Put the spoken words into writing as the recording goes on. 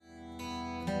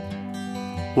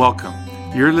Welcome.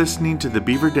 You're listening to the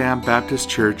Beaver Dam Baptist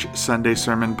Church Sunday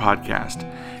Sermon Podcast.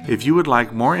 If you would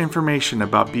like more information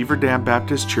about Beaver Dam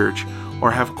Baptist Church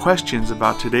or have questions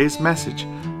about today's message,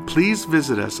 please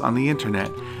visit us on the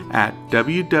internet at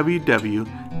www.bdbc.org.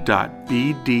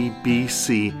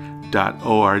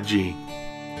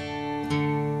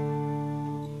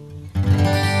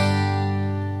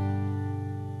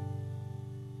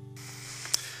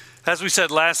 As we said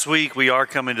last week, we are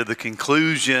coming to the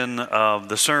conclusion of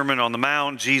the Sermon on the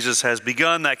Mount. Jesus has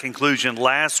begun that conclusion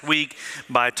last week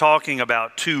by talking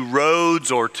about two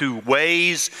roads or two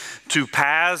ways, two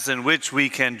paths in which we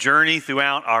can journey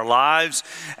throughout our lives.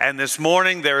 And this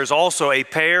morning there is also a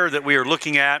pair that we are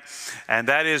looking at, and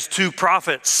that is two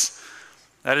prophets.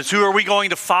 That is, who are we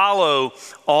going to follow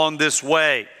on this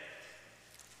way?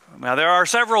 Now, there are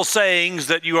several sayings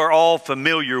that you are all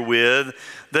familiar with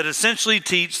that essentially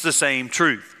teach the same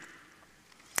truth.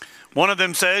 One of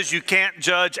them says you can't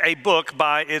judge a book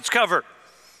by its cover.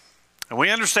 And we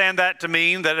understand that to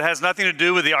mean that it has nothing to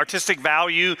do with the artistic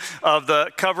value of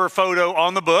the cover photo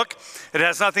on the book. It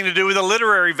has nothing to do with the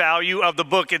literary value of the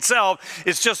book itself.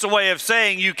 It's just a way of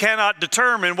saying you cannot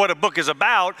determine what a book is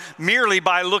about merely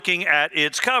by looking at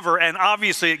its cover. And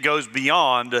obviously it goes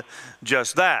beyond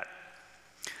just that.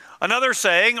 Another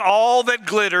saying, all that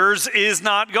glitters is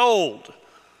not gold.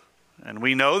 And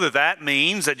we know that that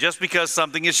means that just because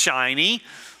something is shiny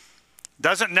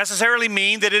doesn't necessarily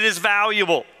mean that it is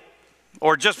valuable.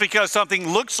 Or just because something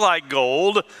looks like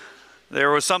gold, there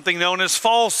was something known as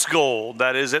false gold.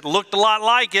 That is, it looked a lot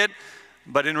like it,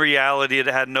 but in reality it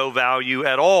had no value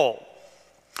at all.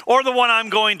 Or the one I'm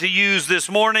going to use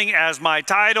this morning as my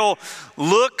title,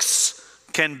 looks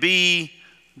can be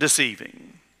deceiving.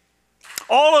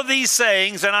 All of these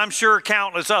sayings, and I'm sure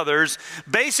countless others,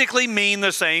 basically mean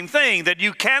the same thing, that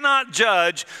you cannot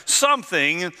judge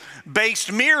something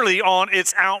based merely on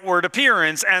its outward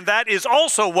appearance. And that is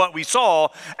also what we saw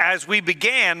as we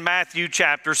began Matthew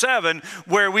chapter 7,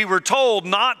 where we were told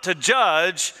not to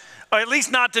judge, or at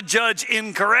least not to judge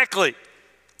incorrectly,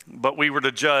 but we were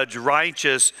to judge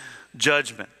righteous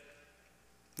judgment.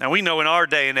 Now we know in our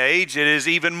day and age it is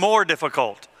even more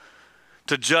difficult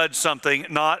to judge something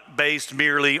not based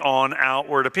merely on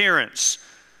outward appearance.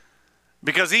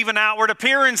 Because even outward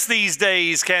appearance these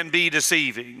days can be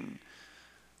deceiving.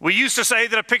 We used to say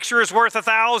that a picture is worth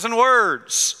 1,000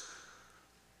 words.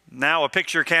 Now a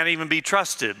picture can't even be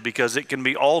trusted because it can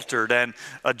be altered and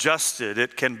adjusted.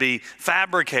 It can be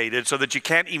fabricated so that you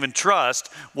can't even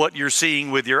trust what you're seeing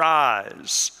with your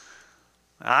eyes.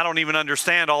 I don't even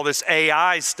understand all this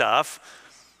AI stuff,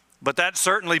 but that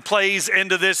certainly plays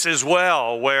into this as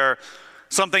well, where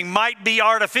something might be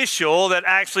artificial that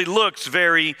actually looks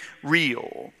very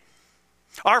real.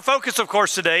 Our focus, of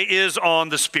course, today is on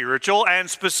the spiritual, and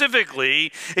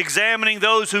specifically examining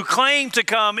those who claim to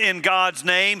come in God's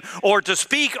name or to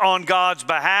speak on God's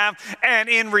behalf. And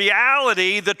in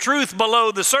reality, the truth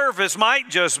below the surface might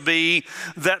just be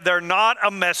that they're not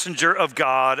a messenger of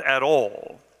God at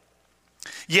all.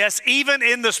 Yes, even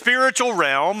in the spiritual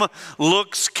realm,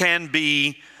 looks can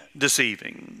be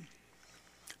deceiving.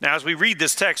 Now, as we read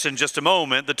this text in just a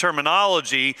moment, the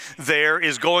terminology there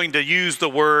is going to use the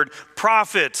word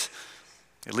prophet.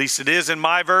 At least it is in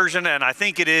my version, and I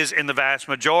think it is in the vast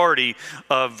majority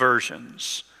of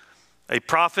versions. A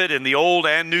prophet in the Old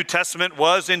and New Testament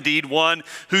was indeed one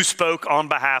who spoke on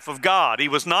behalf of God. He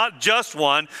was not just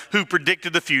one who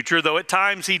predicted the future, though at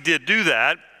times he did do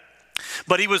that.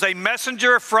 But he was a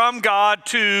messenger from God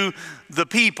to the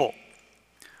people.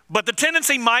 But the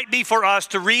tendency might be for us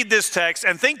to read this text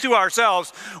and think to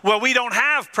ourselves, well, we don't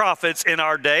have prophets in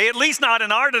our day, at least not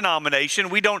in our denomination.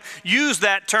 We don't use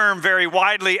that term very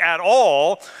widely at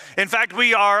all. In fact,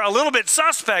 we are a little bit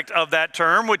suspect of that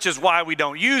term, which is why we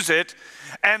don't use it.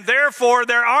 And therefore,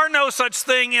 there are no such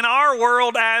thing in our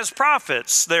world as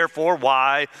prophets. Therefore,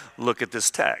 why look at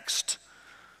this text?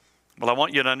 Well, I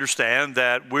want you to understand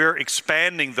that we're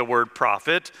expanding the word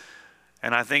prophet,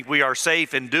 and I think we are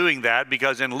safe in doing that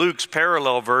because in Luke's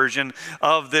parallel version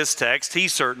of this text, he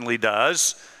certainly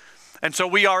does. And so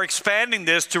we are expanding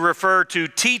this to refer to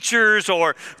teachers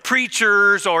or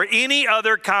preachers or any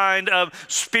other kind of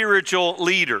spiritual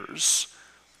leaders.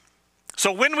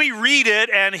 So when we read it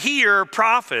and hear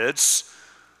prophets,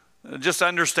 just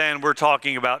understand we're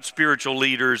talking about spiritual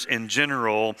leaders in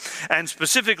general, and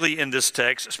specifically in this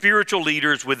text, spiritual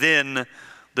leaders within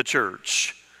the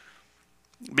church.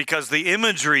 Because the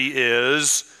imagery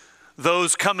is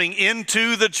those coming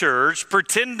into the church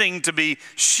pretending to be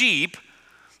sheep,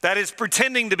 that is,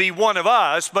 pretending to be one of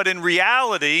us, but in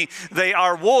reality, they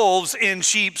are wolves in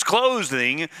sheep's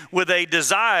clothing with a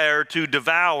desire to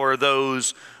devour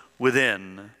those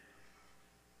within.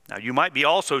 Now, you might be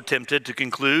also tempted to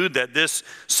conclude that this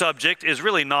subject is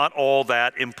really not all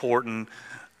that important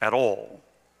at all.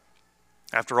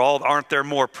 After all, aren't there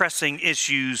more pressing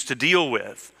issues to deal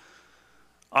with?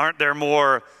 Aren't there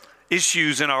more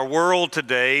issues in our world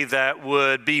today that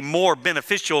would be more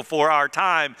beneficial for our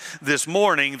time this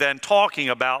morning than talking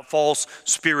about false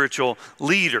spiritual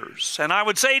leaders? And I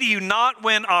would say to you, not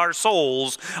when our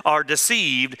souls are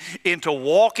deceived into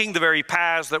walking the very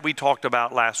paths that we talked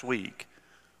about last week.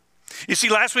 You see,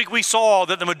 last week we saw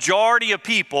that the majority of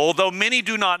people, though many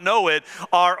do not know it,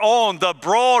 are on the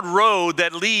broad road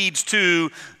that leads to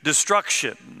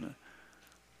destruction.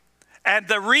 And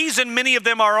the reason many of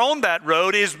them are on that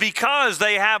road is because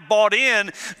they have bought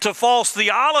in to false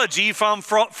theology from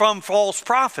false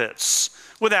prophets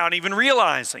without even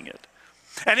realizing it.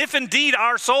 And if indeed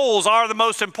our souls are the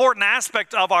most important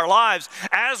aspect of our lives,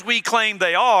 as we claim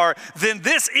they are, then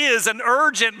this is an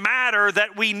urgent matter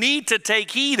that we need to take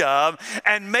heed of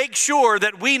and make sure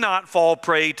that we not fall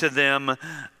prey to them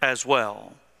as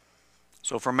well.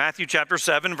 So from Matthew chapter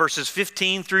 7, verses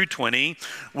 15 through 20,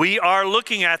 we are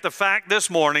looking at the fact this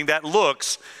morning that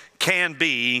looks can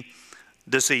be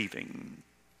deceiving.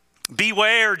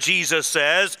 Beware, Jesus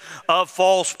says, of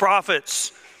false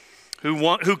prophets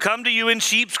who come to you in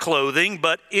sheep's clothing,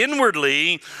 but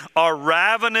inwardly are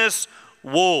ravenous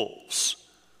wolves.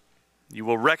 You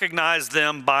will recognize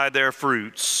them by their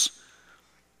fruits.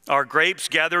 Are grapes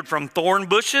gathered from thorn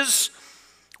bushes,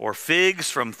 or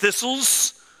figs from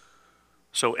thistles?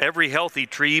 So every healthy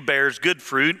tree bears good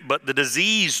fruit, but the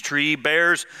diseased tree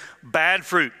bears bad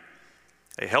fruit.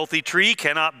 A healthy tree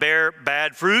cannot bear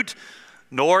bad fruit,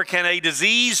 nor can a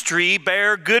diseased tree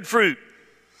bear good fruit.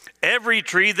 Every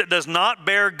tree that does not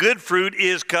bear good fruit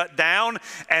is cut down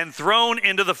and thrown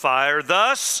into the fire.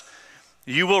 Thus,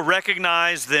 you will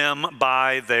recognize them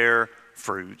by their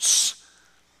fruits.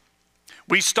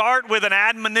 We start with an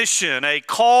admonition, a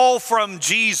call from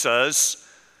Jesus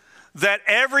that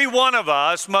every one of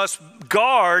us must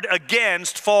guard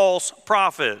against false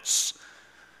prophets.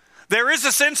 There is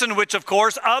a sense in which, of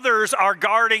course, others are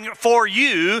guarding for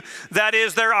you. That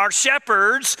is, there are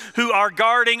shepherds who are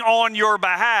guarding on your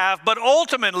behalf. But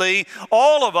ultimately,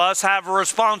 all of us have a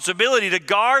responsibility to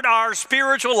guard our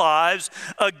spiritual lives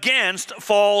against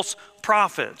false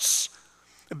prophets.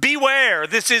 Beware,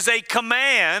 this is a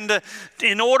command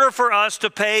in order for us to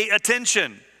pay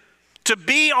attention, to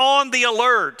be on the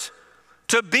alert,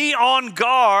 to be on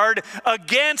guard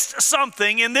against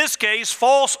something, in this case,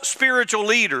 false spiritual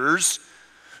leaders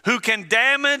who can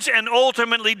damage and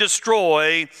ultimately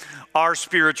destroy our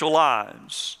spiritual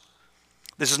lives.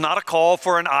 This is not a call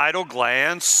for an idle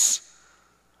glance.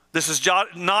 This is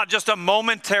not just a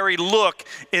momentary look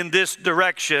in this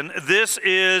direction. This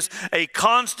is a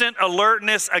constant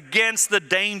alertness against the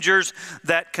dangers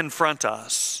that confront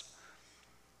us.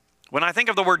 When I think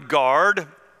of the word guard,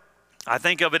 I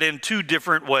think of it in two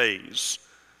different ways.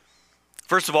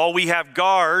 First of all, we have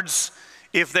guards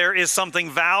if there is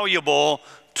something valuable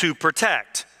to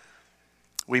protect.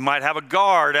 We might have a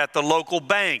guard at the local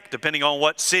bank, depending on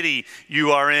what city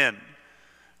you are in.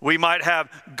 We might have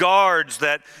guards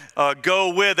that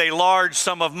go with a large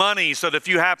sum of money so that if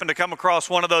you happen to come across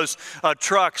one of those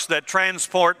trucks that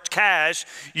transport cash,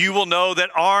 you will know that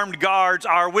armed guards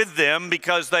are with them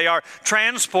because they are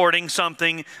transporting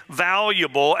something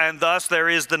valuable, and thus there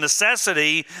is the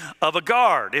necessity of a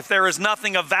guard. If there is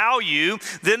nothing of value,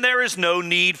 then there is no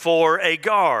need for a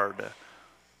guard.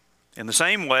 In the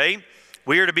same way,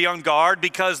 we are to be on guard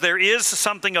because there is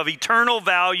something of eternal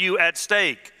value at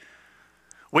stake.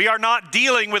 We are not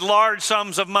dealing with large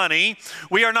sums of money.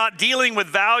 We are not dealing with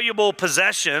valuable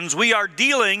possessions. We are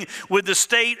dealing with the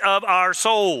state of our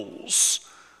souls.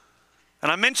 And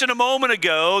I mentioned a moment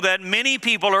ago that many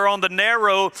people are on the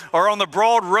narrow or on the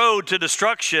broad road to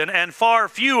destruction, and far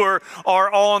fewer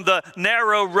are on the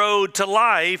narrow road to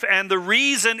life. And the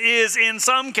reason is, in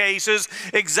some cases,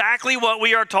 exactly what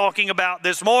we are talking about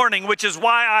this morning, which is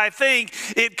why I think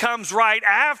it comes right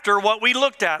after what we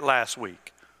looked at last week.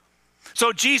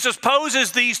 So Jesus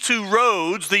poses these two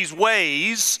roads, these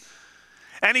ways,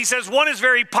 and he says one is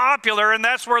very popular, and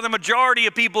that's where the majority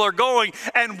of people are going.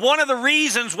 And one of the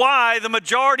reasons why the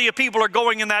majority of people are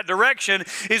going in that direction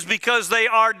is because they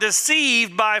are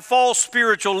deceived by false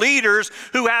spiritual leaders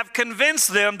who have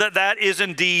convinced them that that is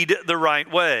indeed the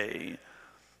right way.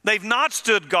 They've not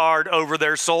stood guard over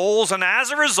their souls, and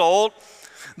as a result,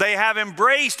 they have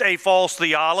embraced a false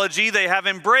theology. They have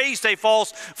embraced a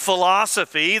false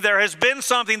philosophy. There has been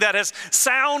something that has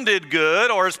sounded good,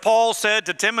 or as Paul said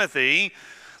to Timothy,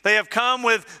 they have come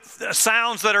with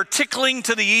sounds that are tickling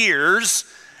to the ears,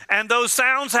 and those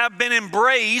sounds have been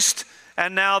embraced,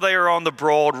 and now they are on the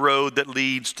broad road that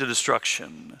leads to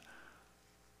destruction.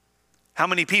 How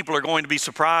many people are going to be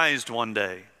surprised one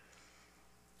day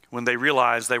when they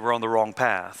realize they were on the wrong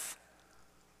path?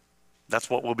 That's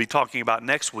what we'll be talking about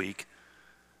next week,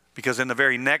 because in the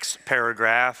very next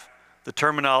paragraph, the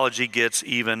terminology gets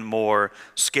even more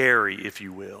scary, if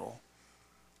you will.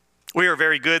 We are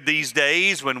very good these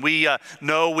days when we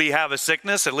know we have a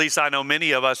sickness. At least I know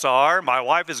many of us are. My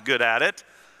wife is good at it.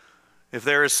 If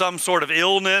there is some sort of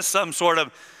illness, some sort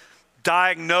of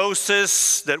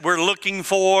diagnosis that we're looking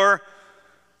for,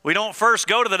 we don't first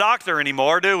go to the doctor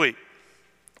anymore, do we?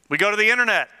 We go to the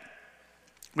internet.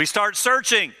 We start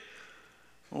searching.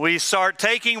 We start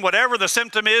taking whatever the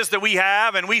symptom is that we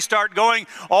have, and we start going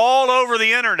all over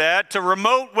the internet to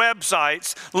remote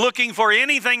websites looking for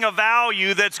anything of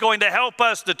value that's going to help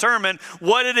us determine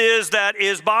what it is that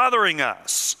is bothering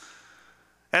us.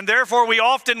 And therefore, we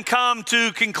often come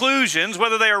to conclusions,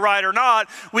 whether they are right or not,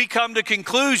 we come to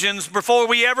conclusions before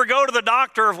we ever go to the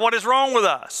doctor of what is wrong with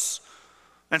us.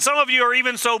 And some of you are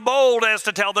even so bold as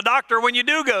to tell the doctor when you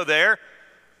do go there,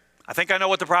 I think I know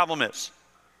what the problem is,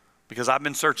 because I've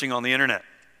been searching on the internet.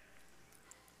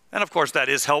 And of course, that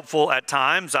is helpful at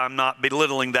times. I'm not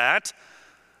belittling that.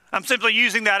 I'm simply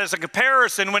using that as a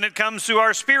comparison when it comes to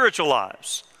our spiritual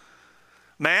lives.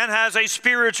 Man has a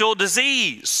spiritual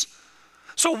disease.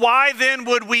 So why then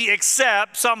would we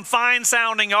accept some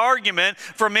fine-sounding argument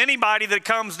from anybody that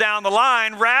comes down the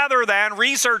line rather than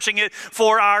researching it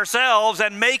for ourselves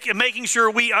and making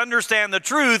sure we understand the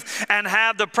truth and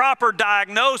have the proper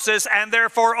diagnosis and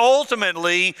therefore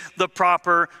ultimately the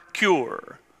proper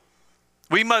cure?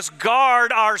 We must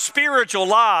guard our spiritual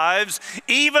lives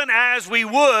even as we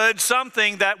would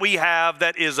something that we have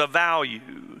that is of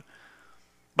value.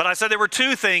 But I said there were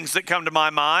two things that come to my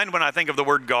mind when I think of the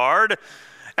word guard.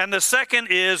 And the second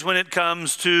is when it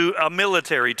comes to a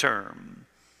military term.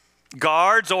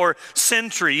 Guards or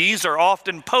sentries are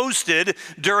often posted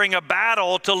during a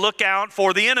battle to look out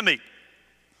for the enemy.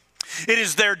 It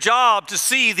is their job to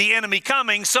see the enemy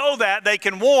coming so that they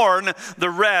can warn the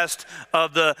rest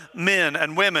of the men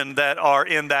and women that are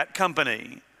in that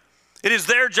company. It is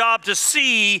their job to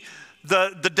see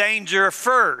the danger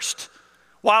first,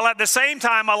 while at the same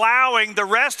time allowing the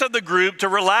rest of the group to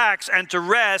relax and to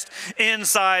rest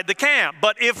inside the camp.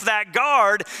 But if that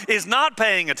guard is not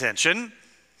paying attention,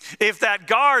 if that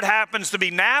guard happens to be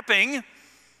napping,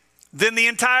 then the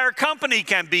entire company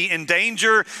can be in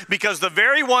danger because the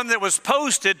very one that was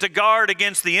posted to guard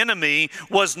against the enemy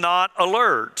was not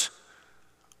alert.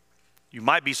 You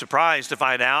might be surprised to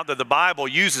find out that the Bible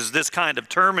uses this kind of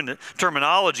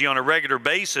terminology on a regular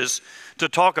basis to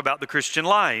talk about the Christian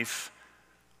life.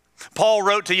 Paul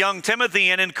wrote to young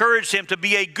Timothy and encouraged him to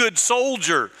be a good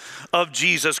soldier of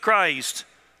Jesus Christ.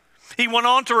 He went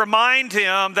on to remind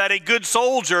him that a good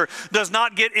soldier does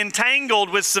not get entangled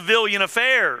with civilian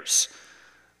affairs,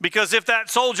 because if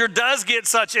that soldier does get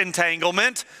such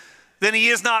entanglement, then he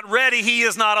is not ready, he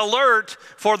is not alert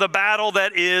for the battle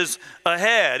that is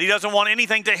ahead. He doesn't want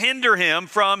anything to hinder him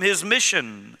from his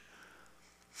mission.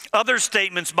 Other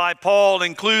statements by Paul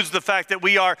includes the fact that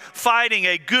we are fighting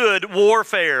a good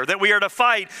warfare, that we are to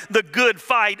fight the good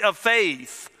fight of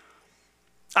faith.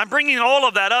 I'm bringing all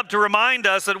of that up to remind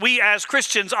us that we as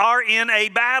Christians are in a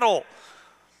battle.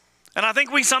 And I think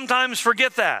we sometimes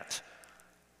forget that.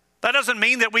 That doesn't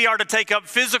mean that we are to take up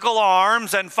physical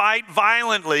arms and fight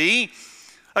violently.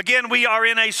 Again, we are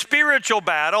in a spiritual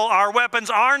battle. Our weapons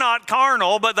are not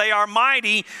carnal, but they are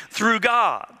mighty through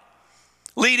God,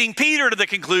 leading Peter to the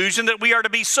conclusion that we are to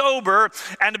be sober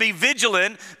and to be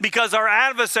vigilant because our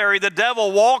adversary, the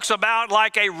devil, walks about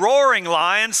like a roaring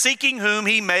lion, seeking whom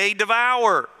he may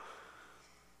devour.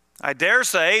 I dare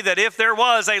say that if there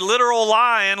was a literal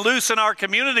lion loose in our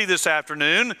community this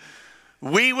afternoon,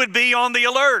 we would be on the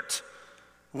alert.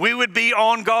 We would be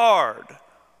on guard.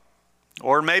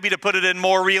 Or maybe to put it in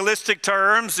more realistic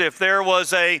terms, if there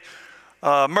was a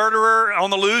murderer on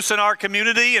the loose in our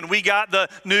community and we got the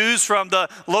news from the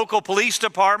local police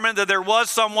department that there was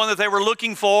someone that they were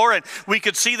looking for and we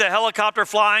could see the helicopter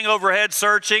flying overhead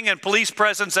searching and police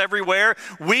presence everywhere,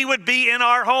 we would be in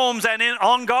our homes and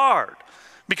on guard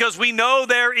because we know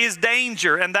there is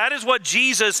danger. And that is what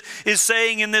Jesus is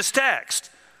saying in this text,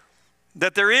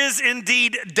 that there is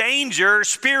indeed danger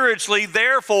spiritually,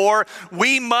 therefore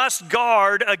we must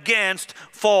guard against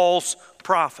false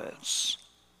prophets.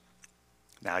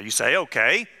 Now you say,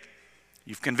 okay,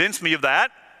 you've convinced me of that.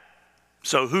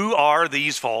 So who are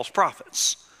these false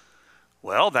prophets?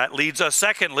 Well, that leads us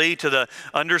secondly to the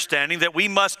understanding that we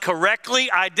must correctly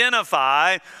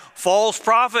identify false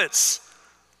prophets.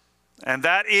 And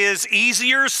that is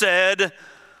easier said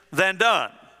than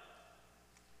done.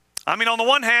 I mean, on the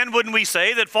one hand, wouldn't we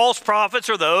say that false prophets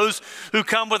are those who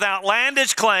come with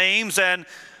outlandish claims and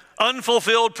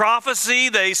unfulfilled prophecy?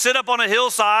 They sit up on a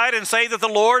hillside and say that the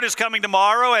Lord is coming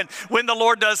tomorrow, and when the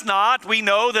Lord does not, we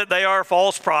know that they are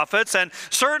false prophets, and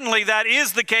certainly that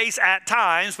is the case at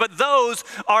times, but those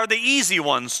are the easy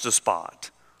ones to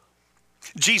spot.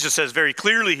 Jesus says very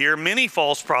clearly here, many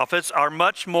false prophets are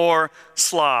much more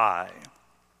sly.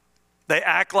 They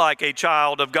act like a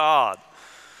child of God,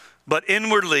 but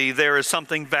inwardly there is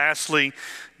something vastly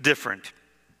different.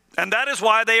 And that is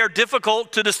why they are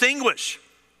difficult to distinguish.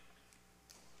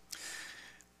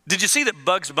 Did you see that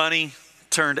Bugs Bunny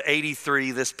turned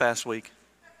 83 this past week?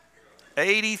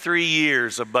 83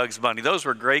 years of Bugs Bunny. Those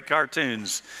were great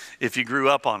cartoons if you grew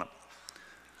up on them.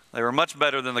 They were much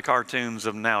better than the cartoons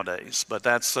of nowadays, but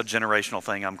that's a generational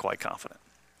thing, I'm quite confident.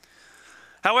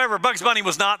 However, Bugs Bunny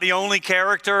was not the only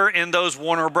character in those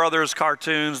Warner Brothers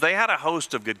cartoons. They had a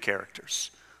host of good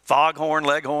characters. Foghorn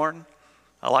Leghorn,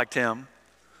 I liked him.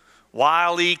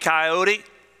 Wile E. Coyote.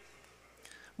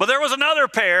 But there was another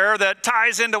pair that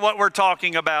ties into what we're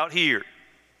talking about here.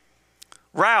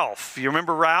 Ralph. You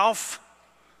remember Ralph?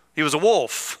 He was a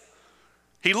wolf.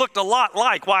 He looked a lot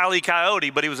like Wile E.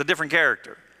 Coyote, but he was a different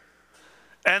character.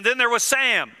 And then there was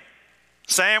Sam.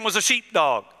 Sam was a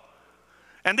sheepdog.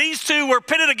 And these two were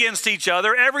pitted against each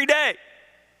other every day.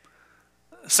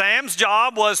 Sam's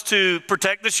job was to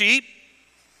protect the sheep,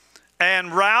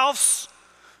 and Ralph's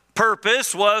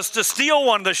purpose was to steal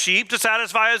one of the sheep to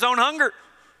satisfy his own hunger.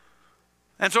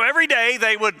 And so every day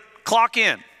they would clock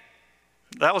in.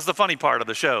 That was the funny part of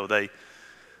the show. They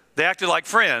acted like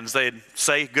friends. They'd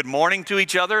say good morning to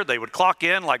each other. They would clock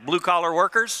in like blue-collar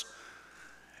workers.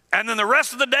 And then the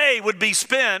rest of the day would be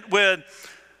spent with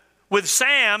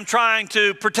Sam trying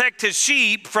to protect his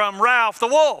sheep from Ralph the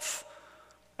wolf.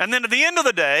 And then at the end of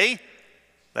the day,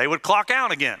 they would clock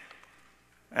out again.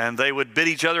 And they would bid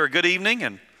each other a good evening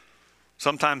and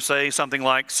sometimes say something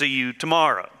like, see you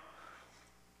tomorrow.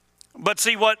 But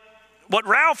see, what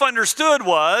Ralph understood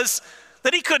was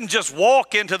that he couldn't just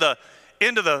walk into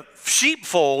the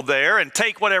sheepfold there and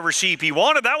take whatever sheep he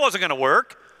wanted. That wasn't going to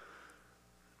work.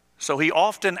 So he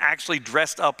often actually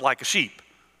dressed up like a sheep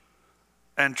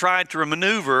and tried to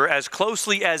maneuver as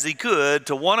closely as he could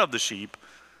to one of the sheep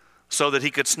so that he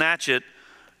could snatch it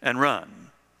and run.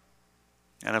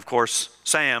 And of course,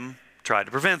 Sam tried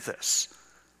to prevent this.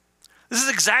 This is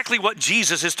exactly what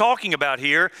Jesus is talking about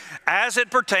here as it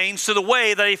pertains to the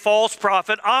way that a false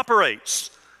prophet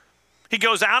operates. He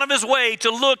goes out of his way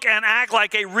to look and act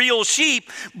like a real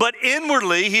sheep, but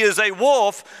inwardly he is a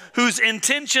wolf whose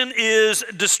intention is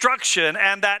destruction,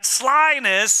 and that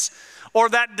slyness or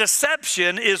that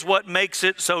deception is what makes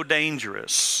it so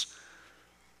dangerous.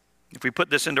 If we put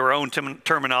this into our own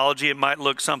terminology, it might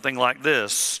look something like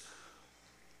this.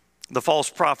 The false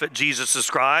prophet Jesus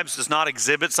describes does not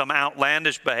exhibit some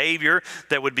outlandish behavior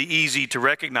that would be easy to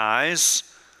recognize.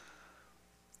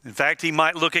 In fact, he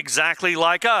might look exactly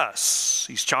like us.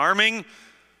 He's charming,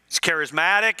 he's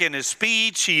charismatic in his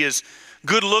speech, he is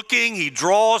good looking, he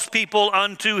draws people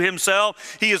unto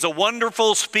himself. He is a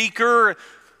wonderful speaker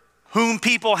whom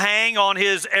people hang on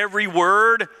his every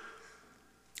word.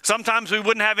 Sometimes we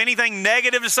wouldn't have anything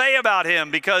negative to say about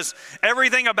him because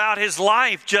everything about his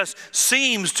life just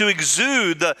seems to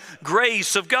exude the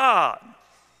grace of God.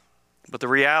 But the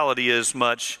reality is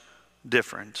much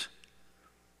different.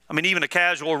 I mean, even a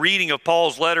casual reading of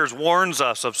Paul's letters warns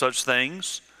us of such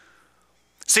things.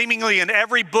 Seemingly in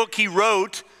every book he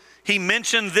wrote, he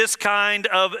mentioned this kind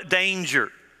of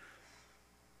danger.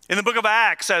 In the book of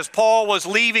Acts, as Paul was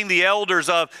leaving the elders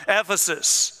of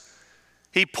Ephesus,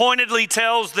 he pointedly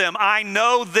tells them, I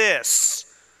know this,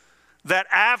 that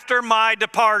after my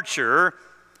departure,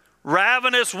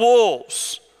 ravenous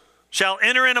wolves shall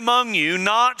enter in among you,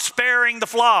 not sparing the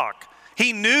flock.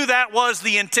 He knew that was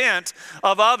the intent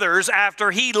of others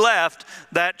after he left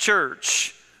that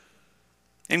church.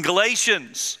 In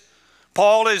Galatians,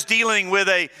 Paul is dealing with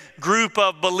a group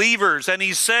of believers, and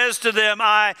he says to them,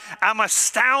 I'm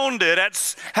astounded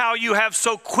at how you have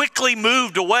so quickly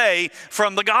moved away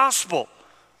from the gospel.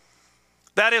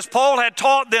 That is, Paul had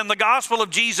taught them the gospel of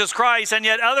Jesus Christ, and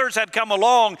yet others had come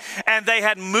along and they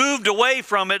had moved away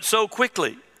from it so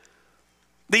quickly.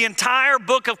 The entire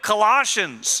book of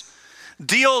Colossians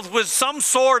deals with some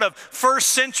sort of first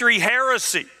century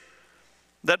heresy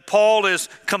that Paul is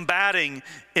combating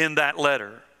in that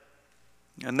letter.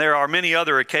 And there are many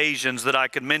other occasions that I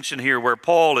could mention here where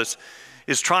Paul is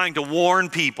trying to warn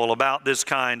people about this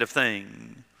kind of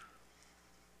thing.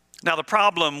 Now, the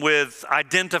problem with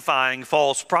identifying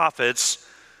false prophets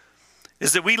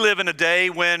is that we live in a day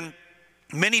when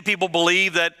many people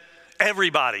believe that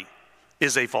everybody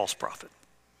is a false prophet.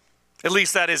 At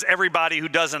least that is everybody who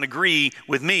doesn't agree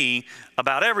with me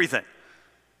about everything.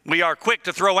 We are quick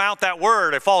to throw out that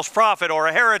word, a false prophet or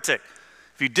a heretic.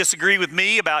 If you disagree with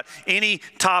me about any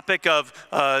topic of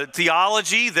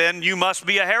theology, then you must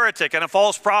be a heretic and a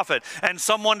false prophet and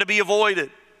someone to be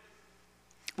avoided.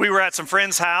 We were at some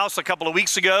friend's house a couple of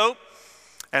weeks ago,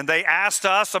 and they asked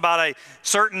us about a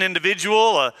certain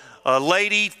individual, a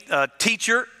lady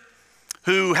teacher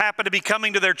who happened to be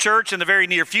coming to their church in the very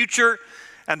near future,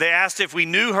 and they asked if we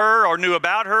knew her or knew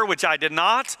about her, which I did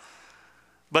not.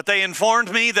 But they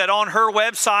informed me that on her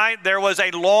website there was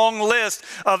a long list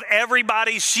of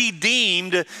everybody she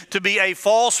deemed to be a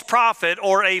false prophet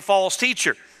or a false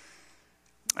teacher.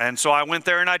 And so I went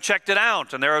there and I checked it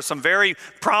out, and there are some very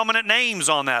prominent names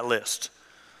on that list.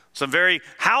 Some very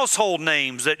household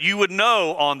names that you would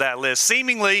know on that list.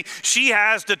 Seemingly, she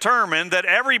has determined that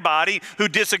everybody who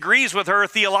disagrees with her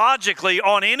theologically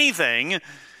on anything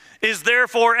is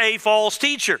therefore a false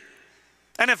teacher.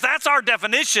 And if that's our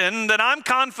definition, then I'm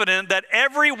confident that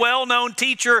every well-known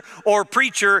teacher or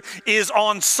preacher is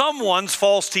on someone's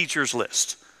false teachers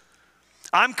list.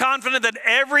 I'm confident that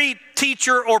every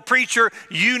teacher or preacher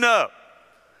you know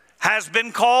has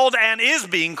been called and is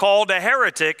being called a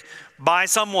heretic by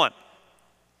someone.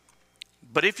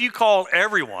 But if you call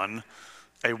everyone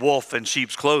a wolf in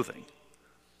sheep's clothing,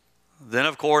 then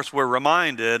of course we're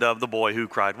reminded of the boy who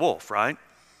cried wolf, right?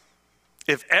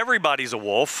 If everybody's a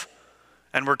wolf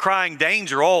and we're crying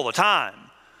danger all the time,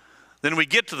 then we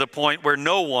get to the point where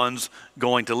no one's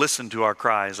going to listen to our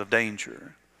cries of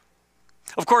danger.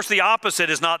 Of course, the opposite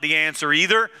is not the answer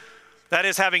either. That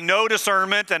is having no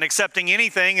discernment and accepting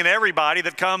anything and everybody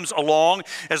that comes along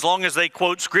as long as they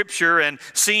quote Scripture and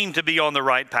seem to be on the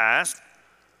right path.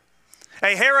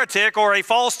 A heretic or a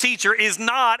false teacher is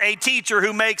not a teacher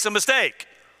who makes a mistake.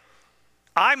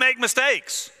 I make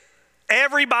mistakes.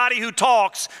 Everybody who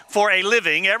talks for a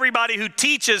living, everybody who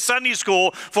teaches Sunday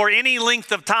school for any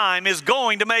length of time is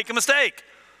going to make a mistake.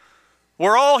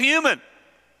 We're all human.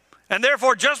 And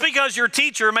therefore, just because your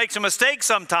teacher makes a mistake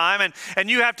sometime and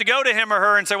you have to go to him or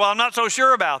her and say, well, I'm not so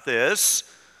sure about this,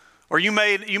 or you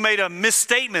made a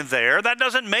misstatement there, that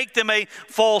doesn't make them a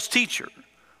false teacher.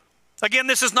 Again,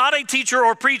 this is not a teacher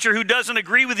or preacher who doesn't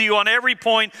agree with you on every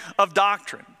point of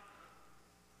doctrine.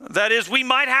 That is, we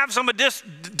might have some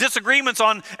disagreements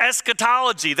on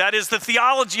eschatology, that is the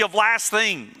theology of last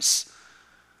things.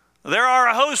 There are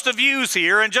a host of views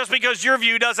here, and just because your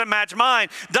view doesn't match mine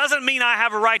doesn't mean I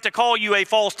have a right to call you a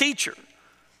false teacher.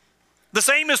 The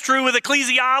same is true with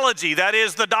ecclesiology, that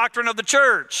is the doctrine of the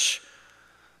church.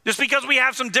 Just because we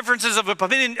have some differences of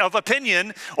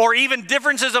opinion or even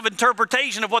differences of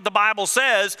interpretation of what the Bible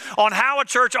says on how a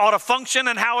church ought to function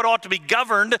and how it ought to be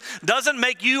governed doesn't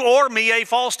make you or me a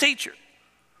false teacher.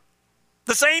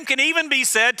 The same can even be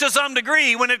said to some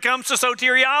degree when it comes to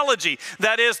soteriology,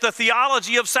 that is the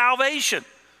theology of salvation.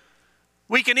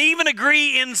 We can even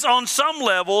agree on some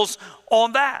levels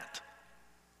on that.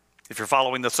 If you're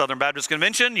following the Southern Baptist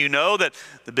Convention, you know that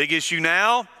the big issue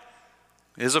now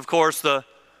is, of course, the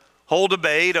whole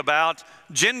debate about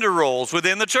gender roles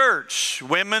within the church,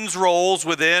 women's roles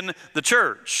within the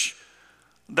church.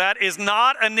 That is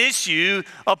not an issue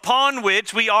upon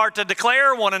which we are to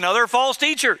declare one another false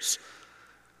teachers.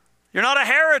 You're not a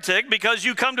heretic because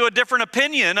you come to a different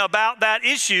opinion about that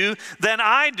issue than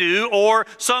I do or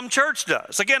some church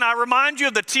does. Again, I remind you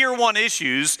of the Tier 1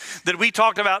 issues that we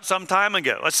talked about some time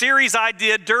ago, a series I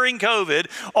did during COVID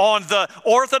on the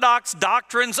orthodox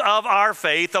doctrines of our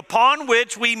faith upon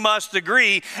which we must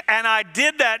agree. And I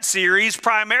did that series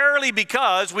primarily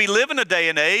because we live in a day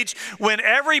and age when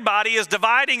everybody is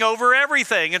dividing over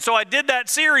everything. And so I did that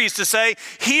series to say,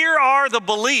 here are the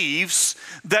beliefs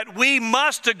that we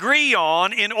must agree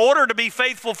on in order to be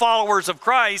faithful followers of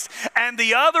Christ, and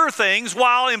the other things,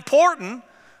 while important,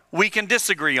 we can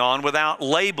disagree on without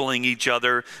labeling each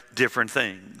other different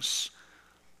things.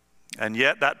 And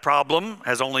yet that problem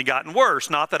has only gotten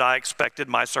worse. Not that I expected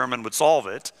my sermon would solve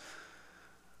it,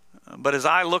 but as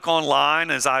I look online,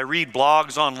 as I read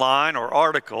blogs online or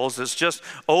articles, it's just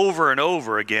over and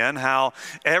over again how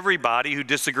everybody who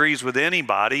disagrees with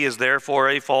anybody is therefore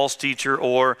a false teacher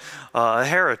or a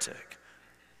heretic.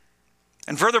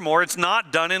 And furthermore, it's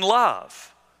not done in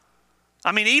love.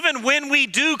 I mean, even when we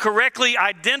do correctly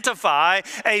identify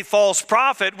a false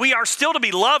prophet, we are still to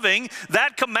be loving.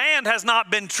 That command has not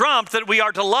been trumped that we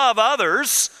are to love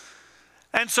others.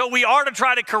 And so we are to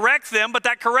try to correct them, but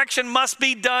that correction must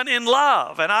be done in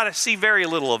love. And I see very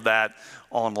little of that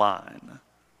online.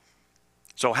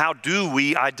 So how do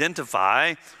we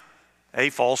identify a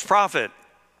false prophet?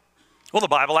 Well, the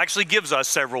Bible actually gives us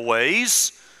several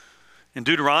ways. In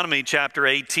Deuteronomy chapter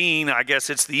 18, I guess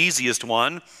it's the easiest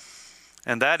one,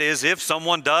 and that is if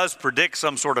someone does predict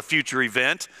some sort of future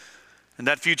event, and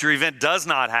that future event does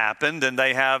not happen, then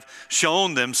they have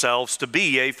shown themselves to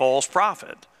be a false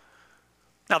prophet.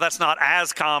 Now, that's not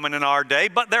as common in our day,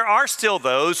 but there are still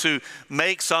those who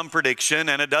make some prediction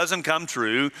and it doesn't come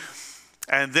true.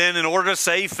 And then in order to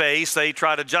save face, they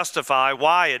try to justify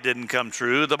why it didn't come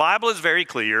true. The Bible is very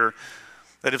clear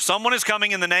that if someone is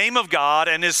coming in the name of God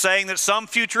and is saying that some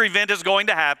future event is going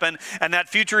to happen and that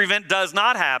future event does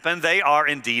not happen, they are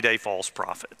indeed a false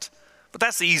prophet. But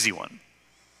that's the easy one.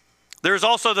 There's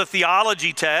also the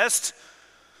theology test.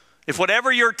 If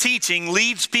whatever you're teaching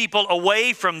leads people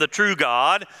away from the true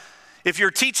God, if your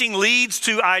teaching leads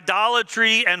to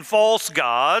idolatry and false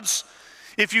gods,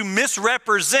 if you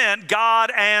misrepresent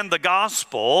God and the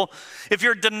gospel, if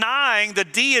you're denying the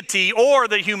deity or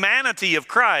the humanity of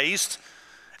Christ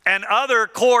and other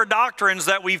core doctrines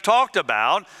that we've talked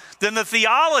about, then the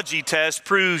theology test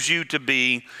proves you to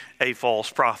be a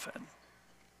false prophet.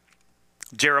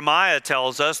 Jeremiah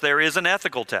tells us there is an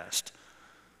ethical test.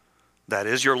 That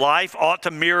is, your life ought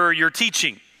to mirror your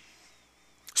teaching,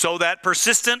 so that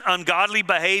persistent ungodly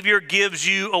behavior gives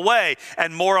you away.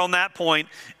 And more on that point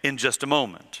in just a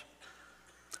moment.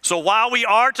 So while we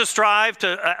are to strive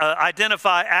to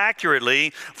identify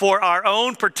accurately for our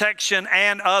own protection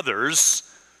and others,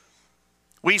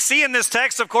 we see in this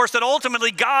text, of course, that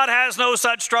ultimately God has no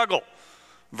such struggle.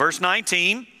 Verse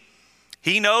 19,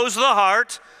 He knows the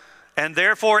heart, and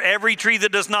therefore every tree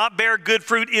that does not bear good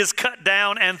fruit is cut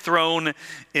down and thrown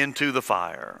into the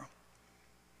fire.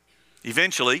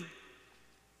 Eventually,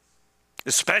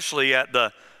 especially at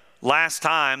the last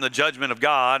time, the judgment of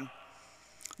God,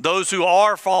 those who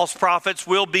are false prophets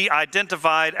will be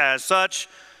identified as such,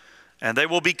 and they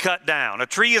will be cut down. A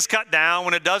tree is cut down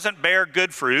when it doesn't bear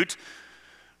good fruit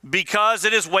because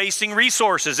it is wasting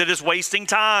resources, it is wasting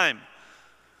time.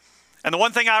 And the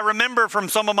one thing I remember from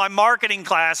some of my marketing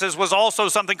classes was also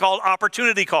something called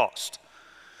opportunity cost.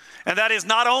 And that is,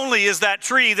 not only is that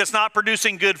tree that's not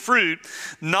producing good fruit,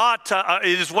 it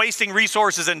is wasting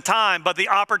resources and time, but the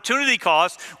opportunity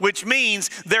cost, which means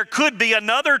there could be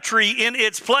another tree in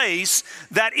its place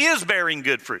that is bearing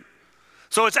good fruit.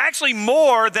 So it's actually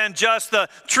more than just the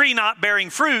tree not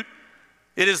bearing fruit.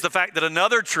 It is the fact that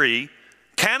another tree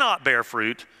cannot bear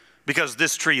fruit because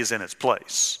this tree is in its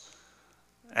place.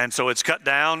 And so it's cut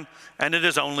down, and it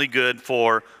is only good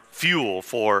for fuel,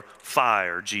 for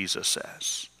fire, Jesus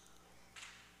says.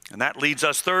 And that leads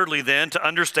us thirdly then to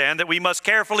understand that we must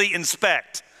carefully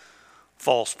inspect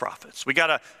false prophets. We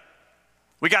got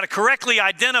to correctly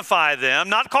identify them,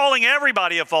 not calling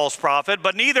everybody a false prophet,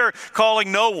 but neither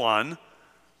calling no one.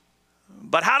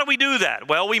 But how do we do that?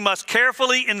 Well, we must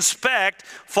carefully inspect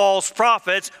false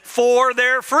prophets for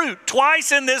their fruit.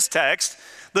 Twice in this text,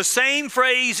 the same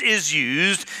phrase is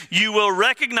used: you will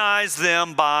recognize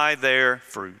them by their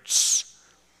fruits.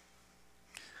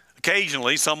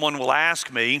 Occasionally, someone will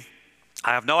ask me,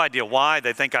 I have no idea why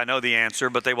they think I know the answer,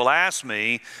 but they will ask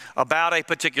me about a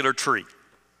particular tree.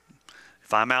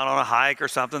 If I'm out on a hike or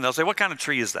something, they'll say, what kind of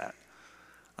tree is that?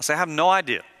 I say, I have no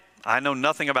idea. I know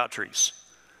nothing about trees.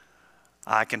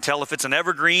 I can tell if it's an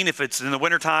evergreen, if it's in the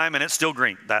wintertime and it's still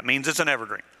green. That means it's an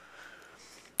evergreen.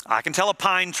 I can tell a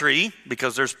pine tree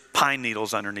because there's pine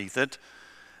needles underneath it.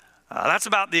 That's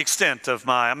about the extent of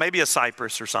maybe a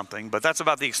cypress or something, but that's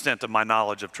about the extent of my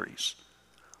knowledge of trees.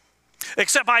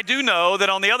 Except I do know that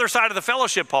on the other side of the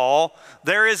fellowship hall,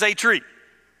 there is a tree.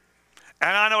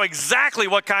 And I know exactly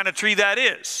what kind of tree that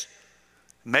is.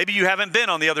 Maybe you haven't been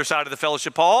on the other side of the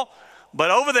fellowship hall, but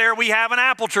over there we have an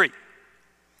apple tree.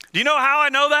 Do you know how I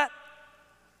know that?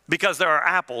 Because there are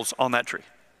apples on that tree.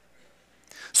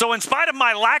 So in spite of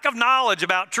my lack of knowledge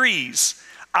about trees,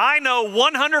 I know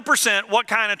 100% what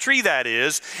kind of tree that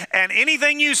is, and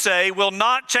anything you say will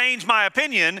not change my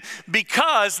opinion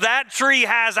because that tree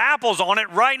has apples on it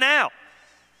right now.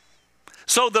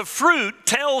 So the fruit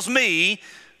tells me,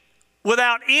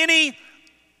 without any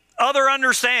other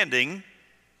understanding,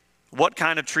 what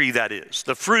kind of tree that is.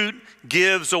 The fruit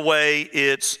gives away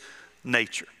its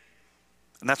nature.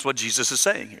 And that's what Jesus is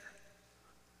saying here.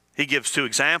 He gives two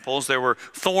examples. There were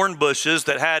thorn bushes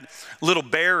that had little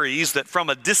berries that from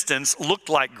a distance looked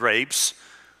like grapes.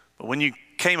 But when you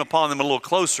came upon them a little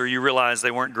closer, you realized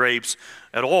they weren't grapes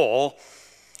at all.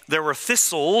 There were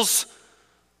thistles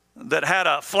that had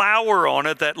a flower on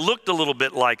it that looked a little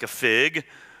bit like a fig,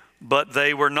 but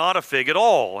they were not a fig at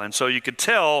all. And so you could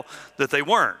tell that they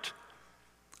weren't.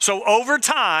 So over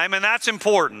time, and that's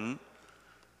important,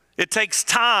 it takes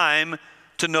time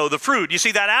to know the fruit. You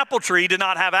see, that apple tree did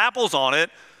not have apples on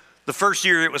it the first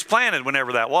year it was planted,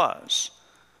 whenever that was.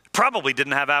 Probably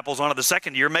didn't have apples on it the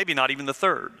second year, maybe not even the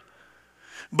third.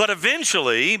 But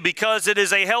eventually, because it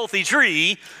is a healthy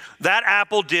tree, that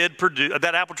apple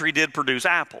tree did produce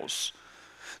apples.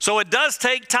 So it does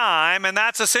take time, and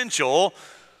that's essential.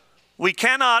 We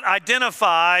cannot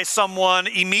identify someone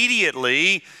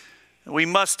immediately. We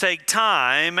must take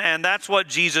time, and that's what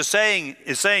Jesus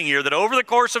is saying here, that over the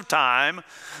course of time,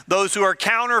 those who are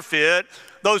counterfeit,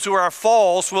 those who are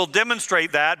false will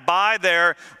demonstrate that by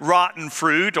their rotten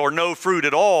fruit or no fruit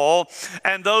at all.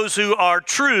 And those who are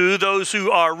true, those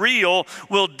who are real,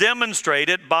 will demonstrate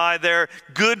it by their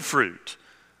good fruit.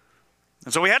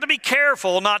 And so we have to be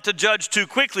careful not to judge too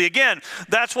quickly. Again,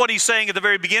 that's what he's saying at the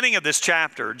very beginning of this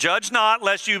chapter. Judge not,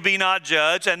 lest you be not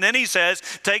judged. And then he says,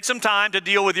 take some time to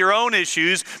deal with your own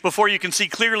issues before you can see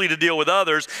clearly to deal with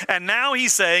others. And now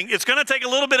he's saying it's going to take a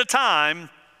little bit of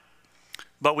time,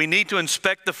 but we need to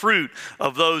inspect the fruit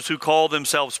of those who call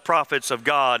themselves prophets of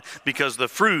God, because the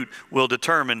fruit will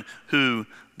determine who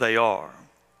they are.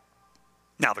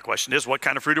 Now the question is, what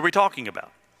kind of fruit are we talking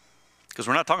about? Because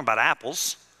we're not talking about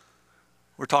apples.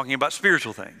 We're talking about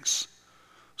spiritual things.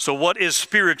 So what is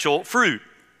spiritual fruit?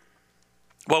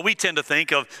 Well, we tend to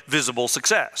think of visible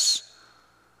success.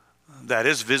 That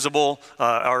is visible,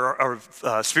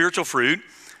 spiritual fruit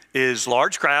is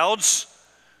large crowds,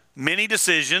 many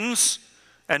decisions,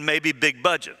 and maybe big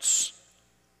budgets.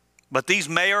 But these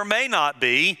may or may not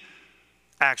be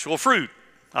actual fruit.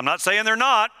 I'm not saying they're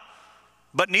not,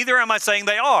 but neither am I saying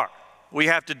they are. We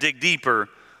have to dig deeper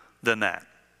than that.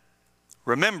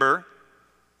 Remember,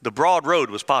 the broad road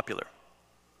was popular.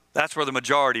 That's where the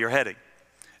majority are heading,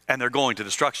 and they're going to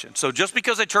destruction. So just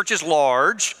because a church is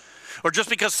large, or just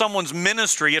because someone's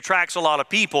ministry attracts a lot of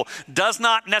people, does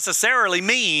not necessarily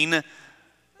mean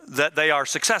that they are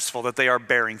successful, that they are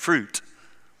bearing fruit.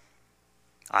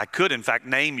 I could, in fact,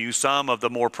 name you some of the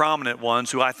more prominent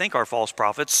ones who I think are false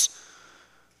prophets,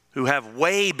 who have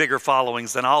way bigger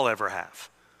followings than I'll ever have.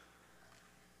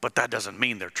 But that doesn't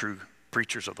mean they're true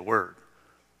preachers of the word.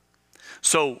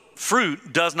 So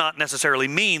fruit does not necessarily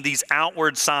mean these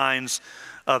outward signs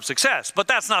of success. But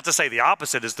that's not to say the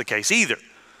opposite is the case either.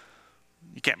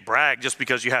 You can't brag just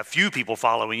because you have few people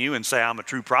following you and say, I'm a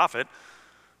true prophet.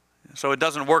 So it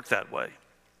doesn't work that way.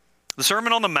 The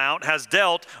Sermon on the Mount has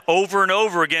dealt over and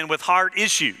over again with heart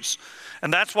issues.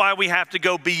 And that's why we have to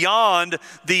go beyond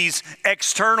these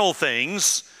external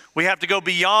things. We have to go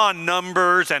beyond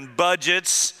numbers and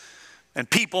budgets and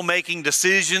people making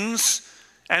decisions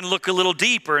and look a little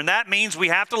deeper. And that means we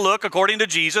have to look, according to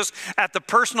Jesus, at the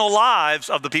personal lives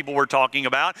of the people we're talking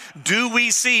about. Do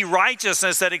we see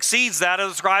righteousness that exceeds that of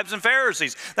the scribes and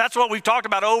Pharisees? That's what we've talked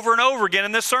about over and over again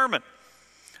in this sermon.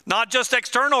 Not just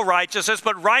external righteousness,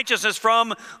 but righteousness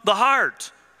from the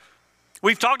heart.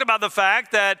 We've talked about the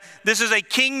fact that this is a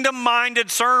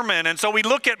kingdom-minded sermon, and so we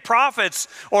look at prophets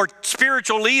or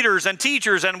spiritual leaders and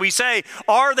teachers and we say,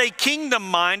 are they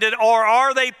kingdom-minded or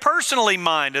are they personally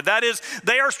minded? That is,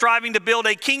 they are striving to build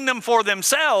a kingdom for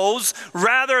themselves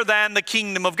rather than the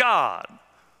kingdom of God.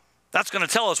 That's going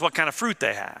to tell us what kind of fruit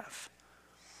they have.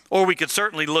 Or we could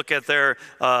certainly look at their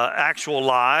actual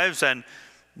lives, and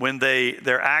when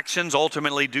their actions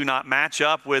ultimately do not match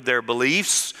up with their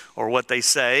beliefs or what they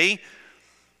say,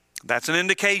 that's an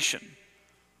indication.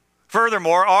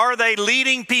 Furthermore, are they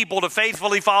leading people to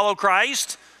faithfully follow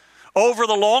Christ over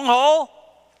the long haul?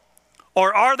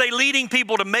 Or are they leading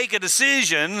people to make a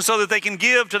decision so that they can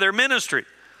give to their ministry?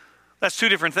 That's two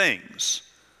different things.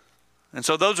 And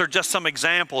so those are just some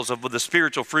examples of the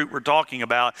spiritual fruit we're talking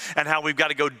about, and how we've got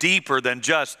to go deeper than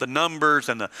just the numbers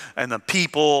and the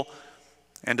people,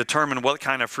 and determine what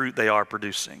kind of fruit they are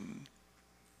producing.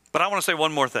 But I want to say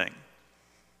one more thing.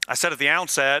 I said at the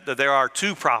outset that there are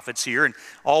two prophets here, and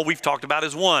all we've talked about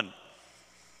is one.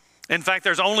 In fact,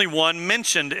 there's only one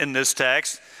mentioned in this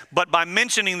text, but by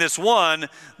mentioning this one,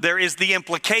 there is the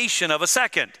implication of a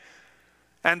second.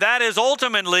 And that is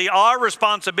ultimately our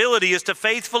responsibility is to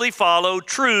faithfully follow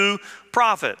true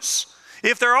prophets.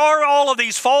 If there are all of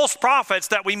these false prophets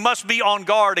that we must be on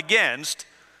guard against,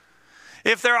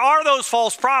 if there are those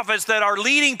false prophets that are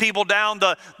leading people down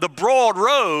the broad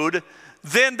road,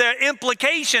 then the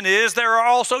implication is there are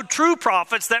also true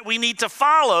prophets that we need to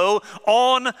follow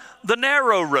on the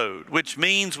narrow road, which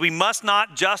means we must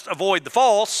not just avoid the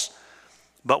false,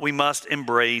 but we must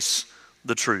embrace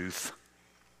the truth.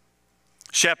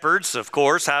 Shepherds, of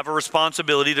course, have a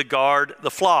responsibility to guard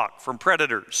the flock from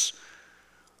predators.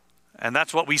 And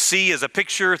that's what we see as a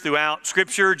picture throughout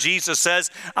Scripture. Jesus says,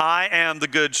 I am the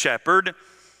good shepherd.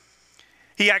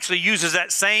 he actually uses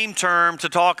that same term to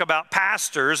talk about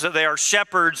pastors, that they are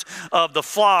shepherds of the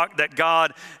flock that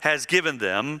God has given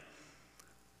them.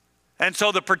 And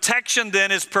so the protection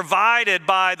then is provided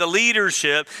by the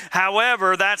leadership.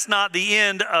 However, that's not the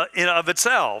end in of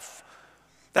itself.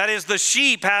 That is, the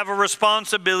sheep have a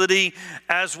responsibility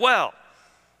as well.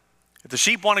 If the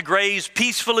sheep want to graze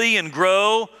peacefully and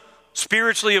grow,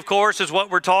 spiritually, of course, is what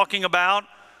we're talking about,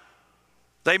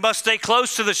 they must stay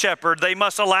close to the shepherd. They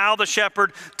must allow the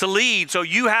shepherd to lead. So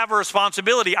you have a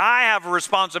responsibility. I have a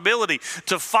responsibility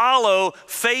to follow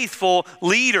faithful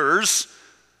leaders,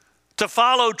 to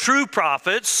follow true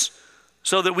prophets,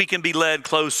 so that we can be led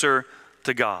closer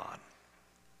to God.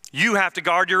 You have to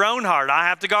guard your own heart. I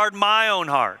have to guard my own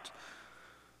heart.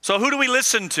 So who do we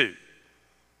listen to?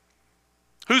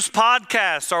 Whose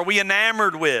podcasts are we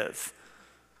enamored with?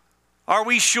 Are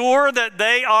we sure that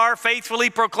they are faithfully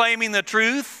proclaiming the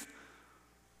truth?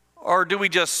 Or do we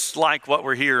just like what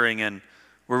we're hearing and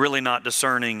we're really not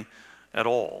discerning at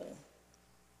all?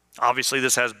 Obviously,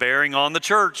 this has bearing on the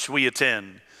church we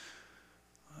attend.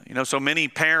 You know, so many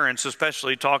parents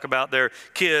especially talk about their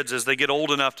kids as they get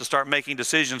old enough to start making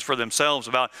decisions for themselves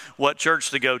about what church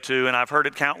to go to. And I've heard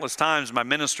it countless times in my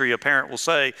ministry. A parent will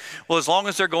say, well, as long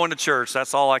as they're going to church,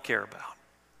 that's all I care about.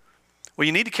 Well,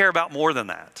 you need to care about more than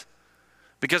that.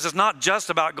 Because it's not just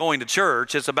about going to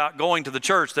church, it's about going to the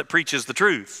church that preaches the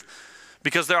truth.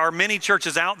 Because there are many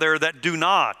churches out there that do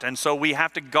not, and so we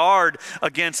have to guard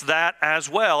against that as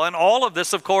well. And all of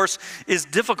this, of course, is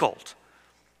difficult,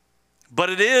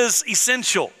 but it is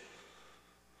essential.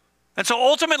 And so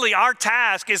ultimately, our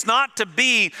task is not to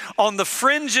be on the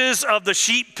fringes of the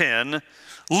sheep pen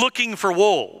looking for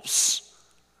wolves.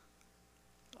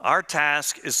 Our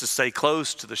task is to stay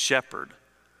close to the shepherd,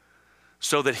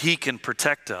 so that he can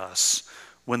protect us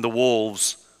when the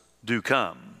wolves do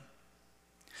come.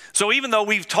 So even though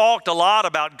we've talked a lot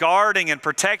about guarding and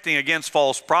protecting against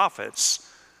false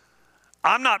prophets,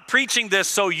 I'm not preaching this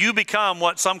so you become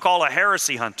what some call a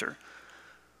heresy hunter,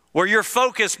 where your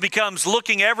focus becomes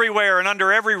looking everywhere and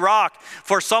under every rock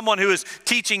for someone who is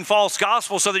teaching false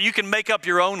gospel so that you can make up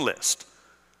your own list.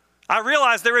 I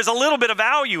realize there is a little bit of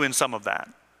value in some of that.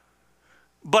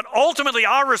 But ultimately,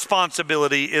 our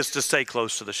responsibility is to stay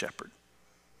close to the shepherd.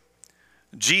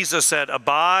 Jesus said,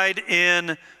 abide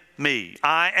in me.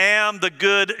 I am the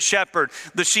good shepherd.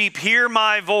 The sheep hear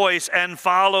my voice and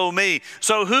follow me.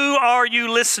 So who are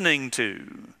you listening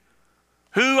to?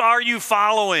 Who are you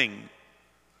following?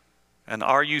 And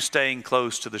are you staying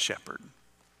close to the shepherd?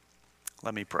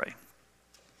 Let me pray.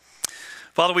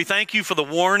 Father, we thank you for the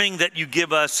warning that you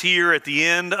give us here at the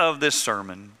end of this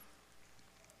sermon,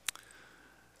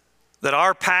 that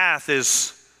our path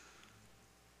is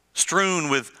strewn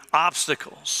with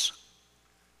obstacles.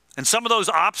 And some of those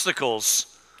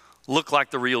obstacles look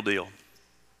like the real deal.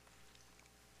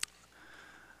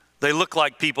 They look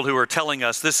like people who are telling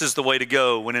us this is the way to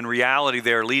go, when in reality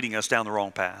they're leading us down the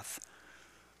wrong path.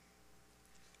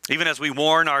 Even as we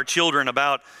warn our children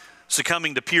about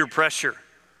succumbing to peer pressure,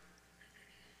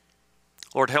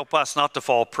 Lord, help us not to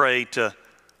fall prey to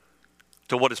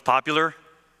what is popular,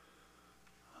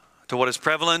 to what is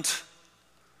prevalent,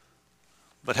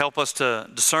 but help us to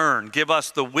discern. Give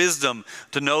us the wisdom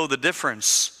to know the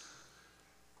difference.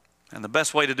 And the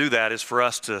best way to do that is for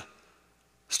us to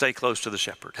stay close to the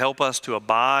shepherd. Help us to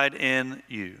abide in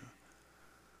you,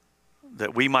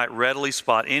 that we might readily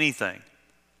spot anything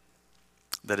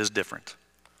that is different.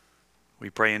 We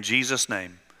pray in Jesus'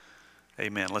 name.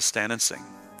 Amen. Let's stand and sing.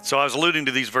 So I was alluding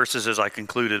to these verses as I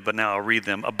concluded, but now I'll read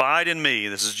them. Abide in me.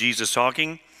 This is Jesus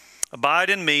talking. Abide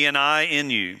in me and I in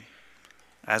you.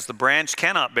 As the branch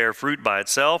cannot bear fruit by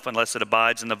itself unless it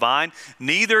abides in the vine,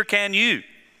 neither can you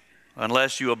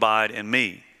unless you abide in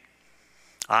me.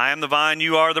 I am the vine,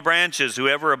 you are the branches.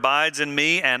 Whoever abides in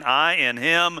me and I in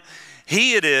him,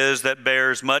 he it is that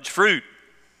bears much fruit.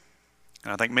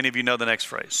 And I think many of you know the next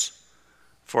phrase.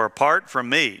 For apart from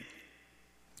me,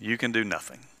 you can do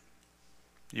nothing.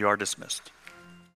 You are dismissed.